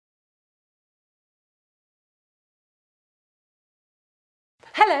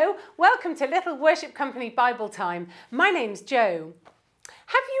Hello, welcome to Little Worship Company Bible Time. My name's Jo.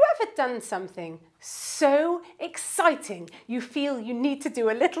 Have you ever done something so exciting you feel you need to do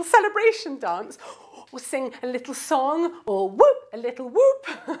a little celebration dance or sing a little song or whoop, a little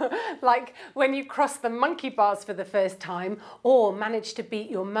whoop, like when you cross the monkey bars for the first time or manage to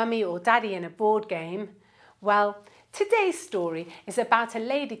beat your mummy or daddy in a board game? Well, today's story is about a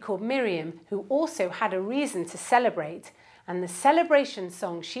lady called Miriam who also had a reason to celebrate. And the celebration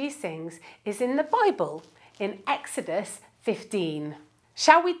song she sings is in the Bible, in Exodus 15.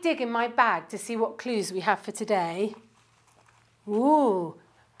 Shall we dig in my bag to see what clues we have for today? Ooh,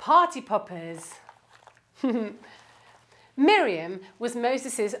 party poppers. Miriam was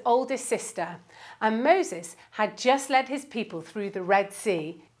Moses' oldest sister, and Moses had just led his people through the Red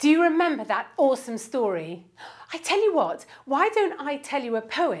Sea. Do you remember that awesome story? I tell you what, why don't I tell you a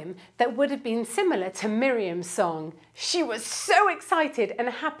poem that would have been similar to Miriam's song? She was so excited and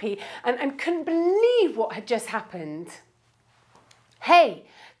happy and couldn't believe what had just happened. Hey,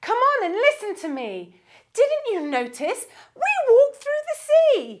 come on and listen to me. Didn't you notice? We walked through the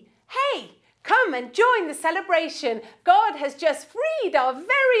sea. Hey, come and join the celebration. God has just freed our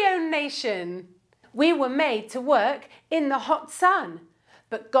very own nation. We were made to work in the hot sun.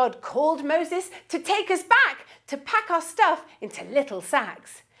 But God called Moses to take us back, to pack our stuff into little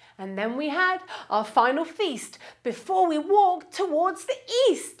sacks. And then we had our final feast before we walked towards the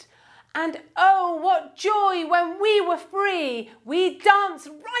east. And oh, what joy when we were free. We danced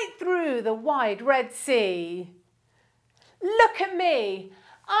right through the wide Red Sea. Look at me.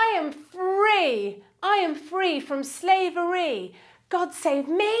 I am free. I am free from slavery. God save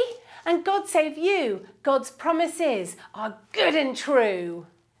me and God save you. God's promises are good and true.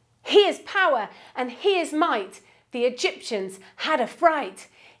 He is power and he is might. The Egyptians had a fright.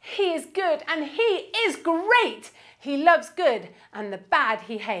 He is good and he is great. He loves good and the bad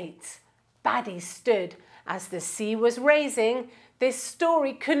he hates. Baddies stood as the sea was raising. This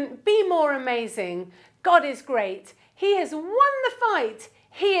story couldn't be more amazing. God is great. He has won the fight.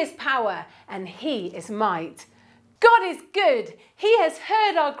 He is power and he is might. God is good. He has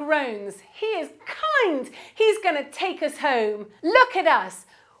heard our groans. He is kind. He's going to take us home. Look at us.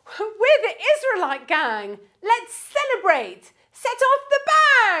 We're the Israelite gang. Let's celebrate. Set off the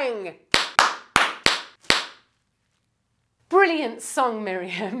bang. Brilliant song,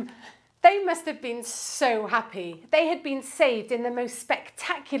 Miriam. They must have been so happy. They had been saved in the most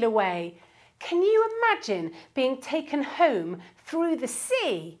spectacular way. Can you imagine being taken home through the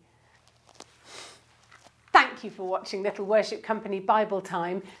sea? Thank you for watching Little Worship Company Bible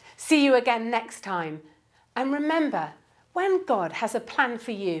Time. See you again next time. And remember, when God has a plan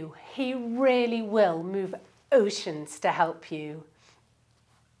for you, he really will move oceans to help you.